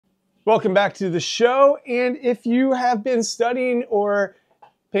Welcome back to the show, and if you have been studying or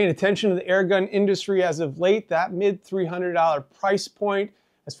paying attention to the airgun industry as of late, that mid $300 price point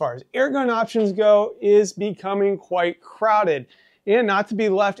as far as airgun options go is becoming quite crowded. And not to be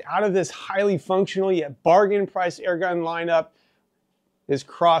left out of this highly functional yet bargain price airgun lineup is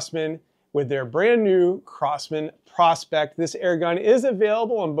Crosman with their brand new Crosman Prospect. This airgun is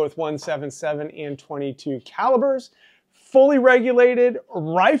available in both 177 and 22 calibers. Fully regulated,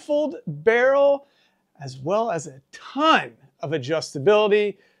 rifled barrel, as well as a ton of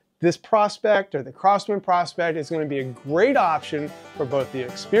adjustability. This Prospect, or the Crosman Prospect, is going to be a great option for both the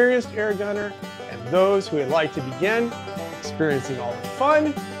experienced airgunner and those who would like to begin experiencing all the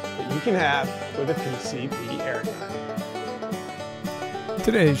fun that you can have with a PCP airgun.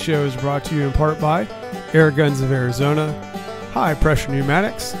 Today's show is brought to you in part by Airguns of Arizona, High Pressure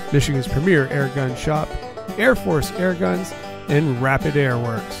Pneumatics, Michigan's premier airgun shop, Air Force Airguns, and Rapid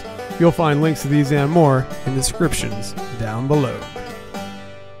Airworks. You'll find links to these and more in the descriptions down below.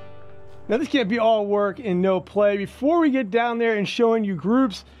 Now this can't be all work and no play. Before we get down there and showing you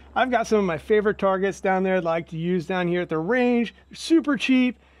groups, I've got some of my favorite targets down there I'd like to use down here at the range. They're super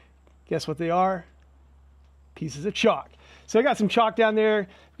cheap. Guess what they are? Pieces of chalk. So I got some chalk down there.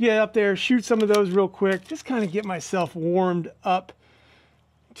 Get up there, shoot some of those real quick. Just kind of get myself warmed up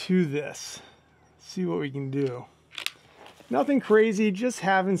to this. See what we can do. Nothing crazy, just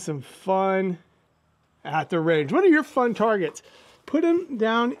having some fun at the range. What are your fun targets? Put them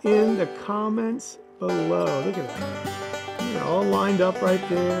down in the comments below. Look at that. They're all lined up right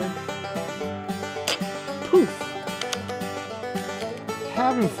there. Poof.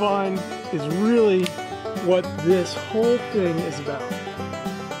 Having fun is really what this whole thing is about.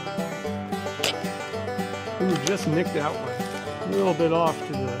 Ooh, just nicked that one. A little bit off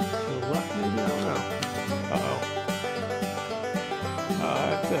to the left, maybe? I don't know.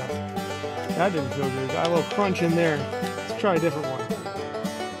 That didn't feel good. Got a little crunch in there. Let's try a different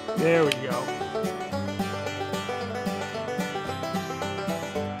one. There we go.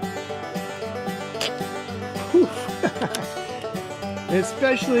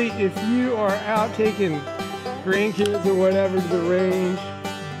 Especially if you are out taking grandkids or whatever to the range,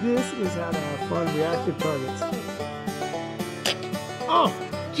 this is how to have fun. Reactive targets. Oh,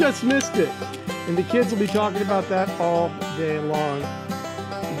 just missed it. And the kids will be talking about that all day long.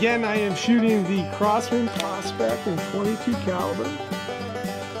 Again, I am shooting the Crosman Prospect in 22 caliber.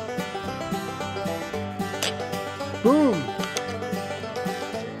 Boom.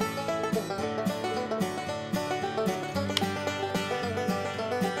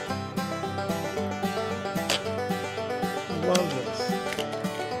 Love this.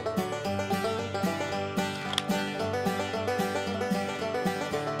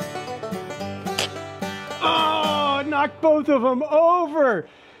 Oh, knocked both of them over.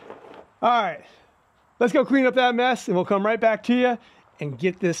 All right, let's go clean up that mess and we'll come right back to you and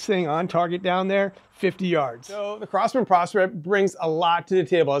get this thing on target down there, 50 yards. So the Crosman Prospect brings a lot to the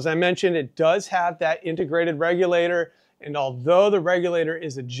table. As I mentioned, it does have that integrated regulator, and although the regulator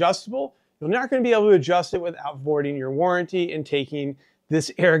is adjustable, you're not going to be able to adjust it without voiding your warranty and taking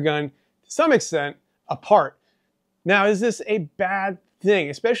this airgun, to some extent, apart. Now, is this a bad thing?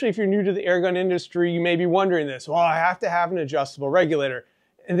 Especially if you're new to the airgun industry, you may be wondering this. Well, I have to have an adjustable regulator.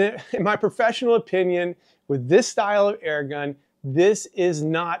 And then, in my professional opinion, with this style of airgun, this is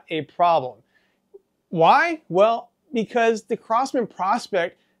not a problem. Why? Well, because the Crosman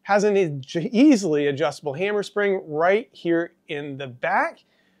Prospect has an easily adjustable hammer spring right here in the back.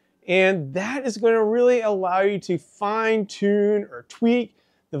 And that is going to really allow you to fine tune or tweak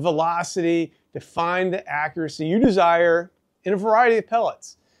the velocity to find the accuracy you desire in a variety of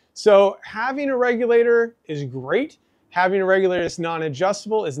pellets. So having a regulator is great. Having a regulator that's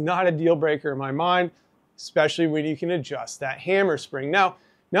non-adjustable is not a deal breaker in my mind, especially when you can adjust that hammer spring. Now,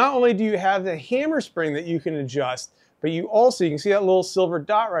 not only do you have the hammer spring that you can adjust, but you can see that little silver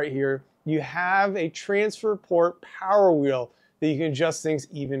dot right here, you have a transfer port power wheel that you can adjust things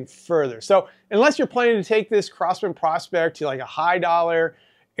even further. So unless you're planning to take this Crosman Prospect to like a high dollar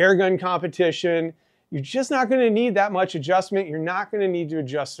airgun competition, you're just not going to need that much adjustment. You're not going to need to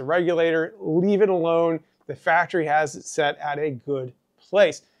adjust the regulator. Leave it alone. The factory has it set at a good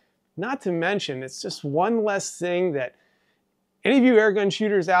place. Not to mention, it's just one less thing that any of you airgun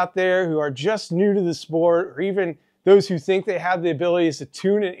shooters out there who are just new to the sport, or even those who think they have the abilities to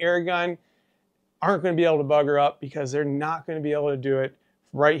tune an airgun, aren't going to be able to bugger up, because they're not going to be able to do it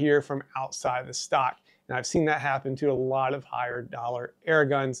right here from outside the stock. And I've seen that happen to a lot of higher dollar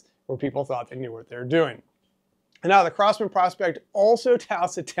airguns where people thought they knew what they're doing. And now the Crosman Prospect also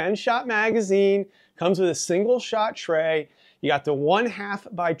touts a 10-shot magazine, comes with a single shot tray. You got the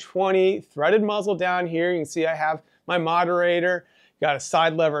 1/2 by 20 threaded muzzle down here. You can see I have my moderator. Got a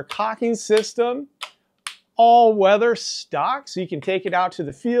side lever cocking system, all weather stock, so you can take it out to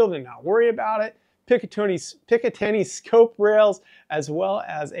the field and not worry about it. Picatinny scope rails, as well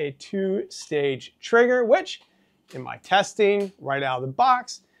as a 2-stage trigger, which in my testing right out of the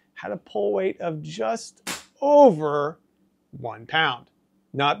box had a pull weight of just over 1 pound.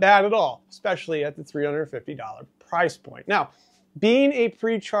 Not bad at all, especially at the $350 price point. Now, being a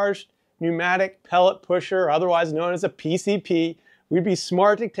pre-charged pneumatic pellet pusher, otherwise known as a PCP, we'd be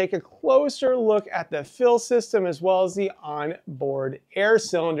smart to take a closer look at the fill system as well as the onboard air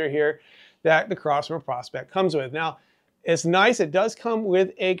cylinder here that the Crosman Prospect comes with. Now, it's nice, it does come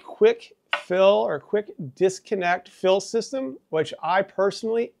with a quick fill or quick disconnect fill system, which I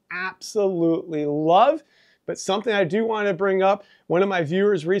personally absolutely love. But something I do want to bring up, one of my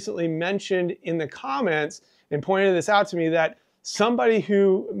viewers recently mentioned in the comments and pointed this out to me, that somebody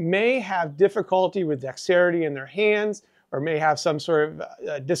who may have difficulty with dexterity in their hands or may have some sort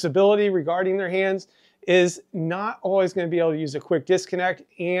of disability regarding their hands is not always going to be able to use a quick disconnect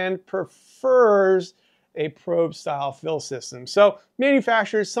and prefers a probe style fill system. So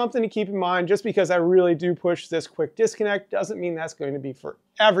manufacturers, something to keep in mind. Just because I really do push this quick disconnect doesn't mean that's going to be for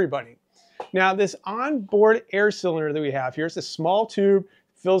everybody. Now, this onboard air cylinder that we have here is a small tube,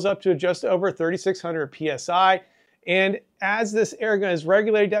 fills up to just over 3,600 PSI. And as this air gun is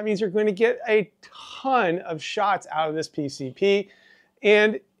regulated, that means you're going to get a ton of shots out of this PCP.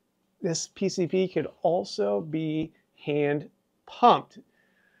 And this PCP could also be hand pumped.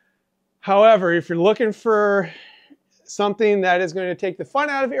 However, if you're looking for something that is going to take the fun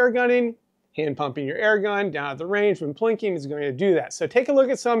out of air gunning, hand pumping your air gun down at the range when plinking is going to do that. So take a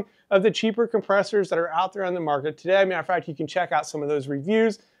look at some of the cheaper compressors that are out there on the market today. Matter of fact, you can check out some of those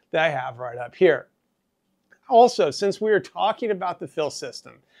reviews that I have right up here. Also, since we are talking about the fill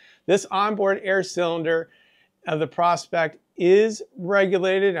system, this onboard air cylinder of the Prospect is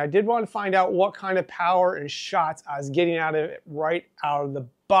regulated. I did want to find out what kind of power and shots I was getting out of it right out of the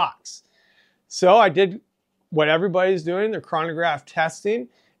box. So I did what everybody's doing, their chronograph testing.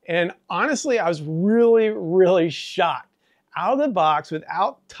 And honestly, I was really shocked. Out of the box,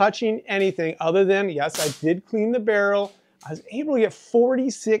 without touching anything other than, yes, I did clean the barrel, I was able to get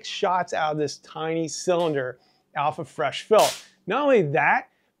 46 shots out of this tiny cylinder off of fresh fill. Not only that,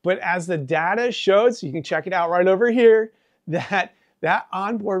 but as the data showed, so you can check it out right over here, that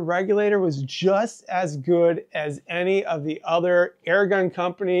onboard regulator was just as good as any of the other airgun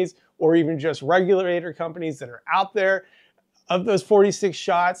companies or even just regulator companies that are out there. Of those 46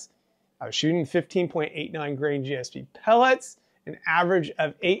 shots, I was shooting 15.89 grain GSP pellets, an average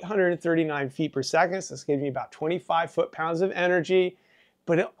of 839 feet per second. So this gave me about 25 foot-pounds of energy,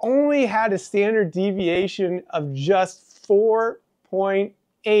 but it only had a standard deviation of just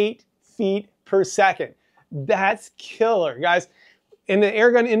 4.8 feet per second. That's killer, guys. In the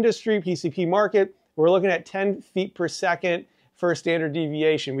airgun industry, PCP market, we're looking at 10 feet per second for a standard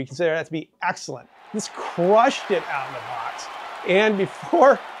deviation. We consider that to be excellent. This crushed it out of the box. And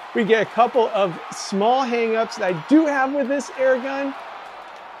before we get a couple of small hang-ups that I do have with this air gun,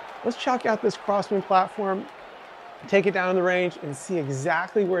 let's check out this Crosman platform, take it down the range, and see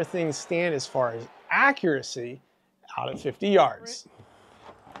exactly where things stand as far as accuracy out at 50 yards.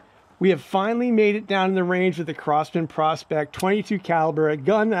 We have finally made it down in the range with the Crosman Prospect 22 caliber, a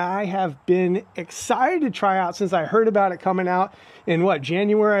gun that I have been excited to try out since I heard about it coming out in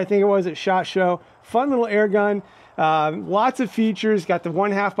January, I think it was, at SHOT Show. Fun little air gun. Lots of features. Got the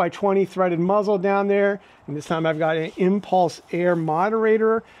 1/2 by 20 threaded muzzle down there, and this time I've got an impulse air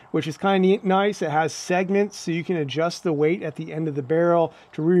moderator, which is kind of nice. It has segments so you can adjust the weight at the end of the barrel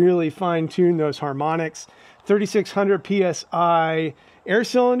to really fine-tune those harmonics. 3,600 PSI air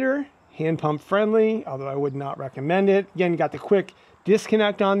cylinder, hand pump friendly, although I would not recommend it. Again, you got the quick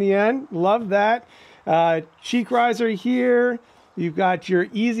disconnect on the end. Love that. Cheek riser here. You've got your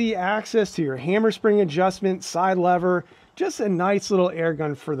easy access to your hammer spring adjustment, side lever, just a nice little air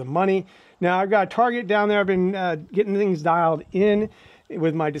gun for the money. Now I've got a target down there. I've been getting things dialed in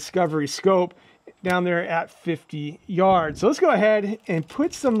with my Discovery scope down there at 50 yards. So let's go ahead and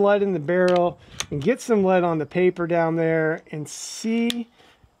put some lead in the barrel and get some lead on the paper down there and see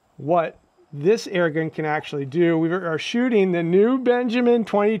what this air gun can actually do. We are shooting the new Benjamin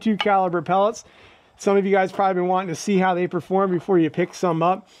 22 caliber pellets. Some of you guys probably been wanting to see how they perform before you pick some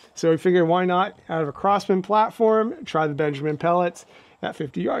up. So we figured, why not, out of a Crosman platform, try the Benjamin pellets at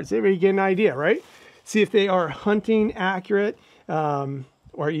 50 yards. Everybody get an idea, right? See if they are hunting accurate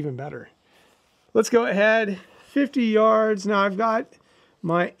or even better. Let's go ahead, 50 yards. Now I've got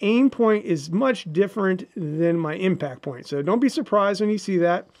my aim point is much different than my impact point. So don't be surprised when you see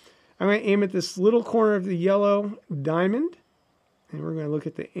that. I'm going to aim at this little corner of the yellow diamond, and we're going to look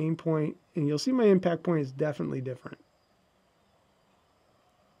at the aim point, and you'll see my impact point is definitely different.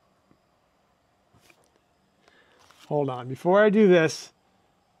 Hold on, before I do this,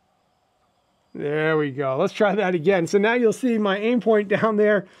 there we go. Let's try that again. So now you'll see my aim point down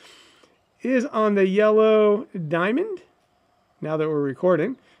there is on the yellow diamond, now that we're recording.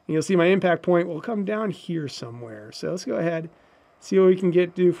 And you'll see my impact point will come down here somewhere. So let's go ahead, see what we can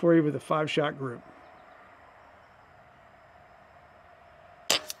do for you with a 5-shot group.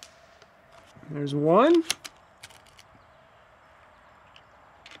 There's one.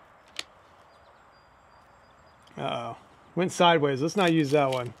 Uh-oh, went sideways. Let's not use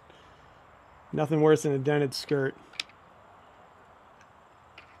that one. Nothing worse than a dented skirt.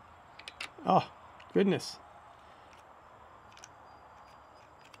 Oh, goodness.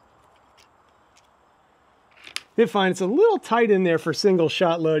 Did find it's a little tight in there for single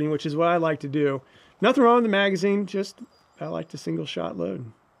shot loading, which is what I like to do. Nothing wrong with the magazine, just I like to single shot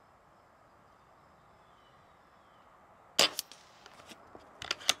load.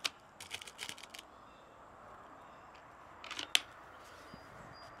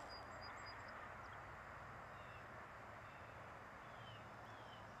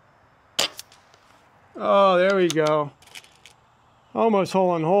 Oh, there we go. Almost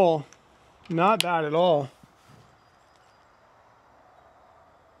hole in hole. Not bad at all.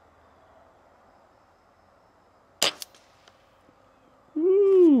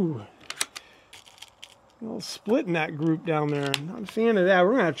 Ooh. A little split in that group down there. Not a fan of that.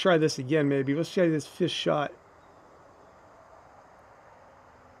 We're going to have to try this again maybe. Let's try this 5th shot.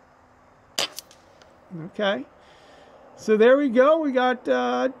 Okay. So there we go. We got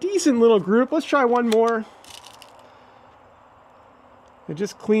a decent little group. Let's try one more. I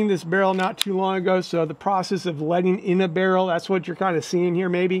just cleaned this barrel not too long ago, so the process of letting in a barrel, that's what you're kind of seeing here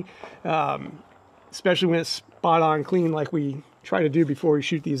maybe, especially when it's spot on clean like we try to do before we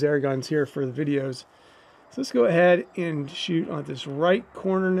shoot these air guns here for the videos. So let's go ahead and shoot on this right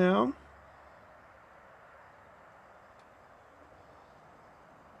corner now.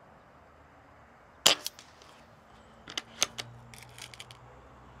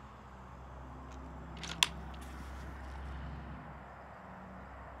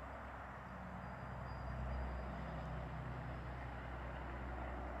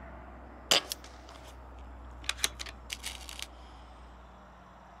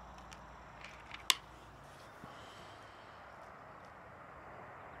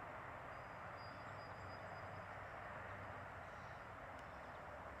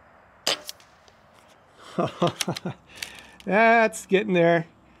 That's getting there.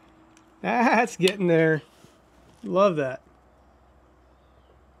 That's getting there. Love that.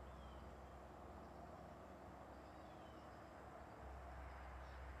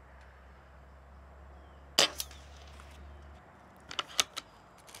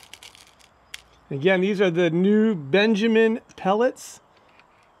 Again, these are the new Benjamin pellets.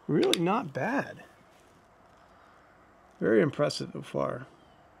 Really not bad. Very impressive so far.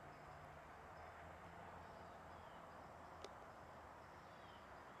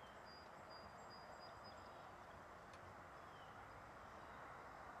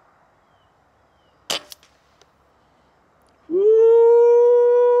 Woo,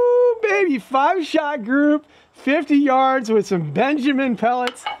 baby, 5-shot group, 50 yards with some Benjamin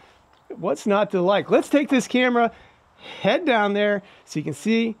pellets. What's not to like? Let's take this camera, head down there so you can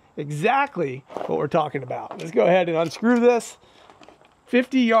see exactly what we're talking about. Let's go ahead and unscrew this.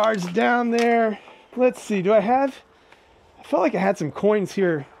 50 yards down there. Let's see, I felt like I had some coins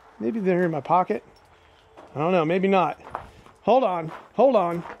here. Maybe they're in my pocket. I don't know, maybe not. Hold on, hold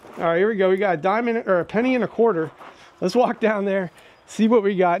on. All right, here we go. We got a diamond or a penny and a quarter. Let's walk down there, see what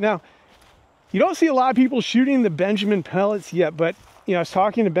we got. Now, you don't see a lot of people shooting the Benjamin pellets yet, but you know, I was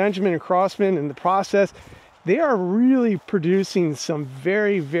talking to Benjamin and Crosman and the process. They are really producing some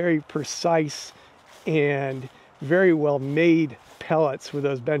very, very precise and very well made pellets with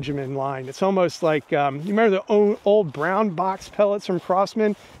those Benjamin line. It's almost like, you remember the old brown box pellets from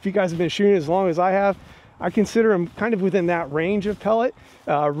Crosman? If you guys have been shooting as long as I have, I consider them kind of within that range of pellet.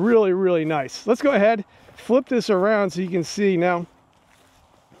 Really, really nice. Let's go ahead, flip this around so you can see. Now,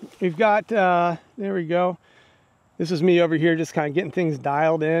 we've got, there we go. This is me over here just kind of getting things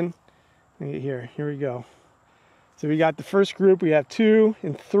dialed in. Here we go. So we got the first group, we have 2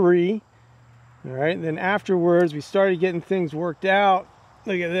 and 3. All right, and then afterwards we started getting things worked out.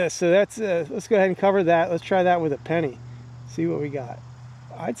 Look at this. So that's, let's go ahead and cover that. Let's try that with a penny. See what we got.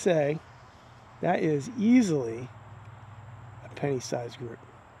 I'd say that is easily a penny-sized group.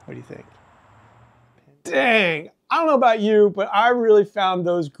 What do you think? Dang, I don't know about you, but I really found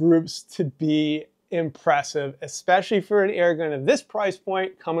those groups to be impressive, especially for an air gun of this price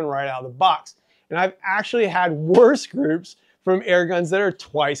point coming right out of the box. And I've actually had worse groups from air guns that are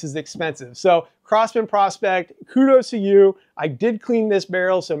twice as expensive. So Crosman Prospect, kudos to you. I did clean this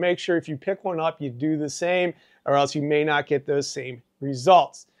barrel, so make sure if you pick one up, you do the same, or else you may not get those same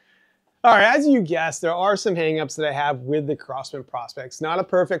results. All right, as you guessed, there are some hangups that I have with the Crosman Prospect. It's not a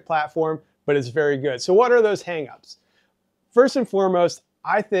perfect platform, but it's very good. So what are those hangups? First and foremost,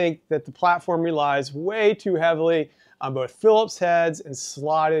 I think that the platform relies way too heavily on both Phillips heads and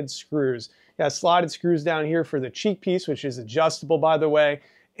slotted screws. You have slotted screws down here for the cheek piece, which is adjustable, by the way.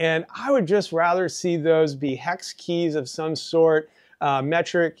 And I would just rather see those be hex keys of some sort,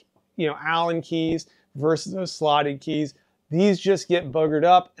 metric, Allen keys versus those slotted keys. These just get boogered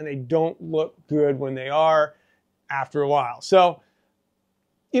up and they don't look good when they are after a while. So,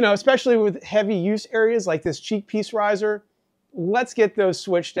 especially with heavy use areas like this cheek piece riser, let's get those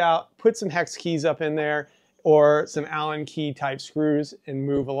switched out, put some hex keys up in there or some Allen key type screws and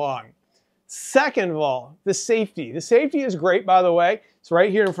move along. Second of all, the safety. The safety is great, by the way. It's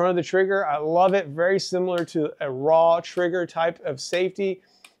right here in front of the trigger. I love it. Very similar to a raw trigger type of safety,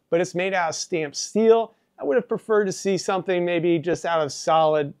 but it's made out of stamped steel. I would have preferred to see something maybe just out of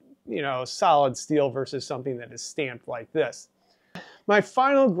solid, solid steel versus something that is stamped like this. My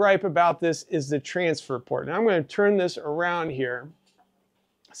final gripe about this is the transfer port. Now I'm going to turn this around here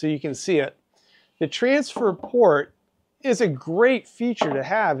so you can see it. The transfer port is a great feature to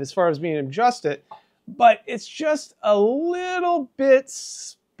have as far as being adjusted, but it's just a little bit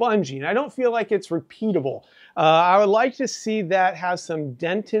spongy, and I don't feel like it's repeatable. I would like to see that have some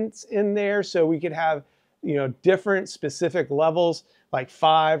dentants in there so we could have different specific levels, like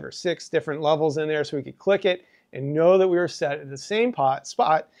 5 or 6 different levels in there so we could click it and know that we were set at the same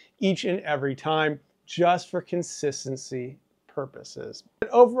spot each and every time, just for consistency purposes. But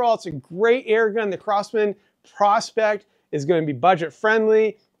overall, it's a great air gun. The Crosman Prospect is going to be budget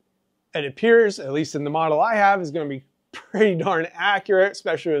friendly. It appears, at least in the model I have, is going to be pretty darn accurate,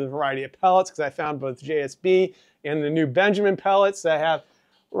 especially with a variety of pellets, because I found both JSB and the new Benjamin pellets that I have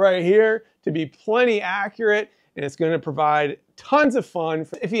right here to be plenty accurate, and it's going to provide tons of fun.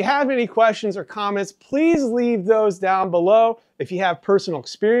 If you have any questions or comments, please leave those down below. If you have personal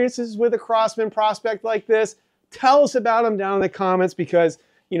experiences with a Crosman Prospect like this, tell us about them down in the comments, because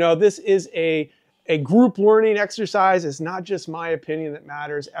this is a group learning exercise. It's not just my opinion that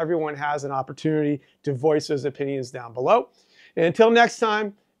matters. Everyone has an opportunity to voice those opinions down below. And until next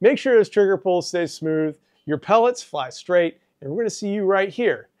time, make sure those trigger pulls stay smooth, your pellets fly straight, and we're going to see you right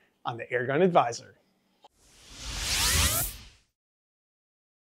here on the Airgun Advisor.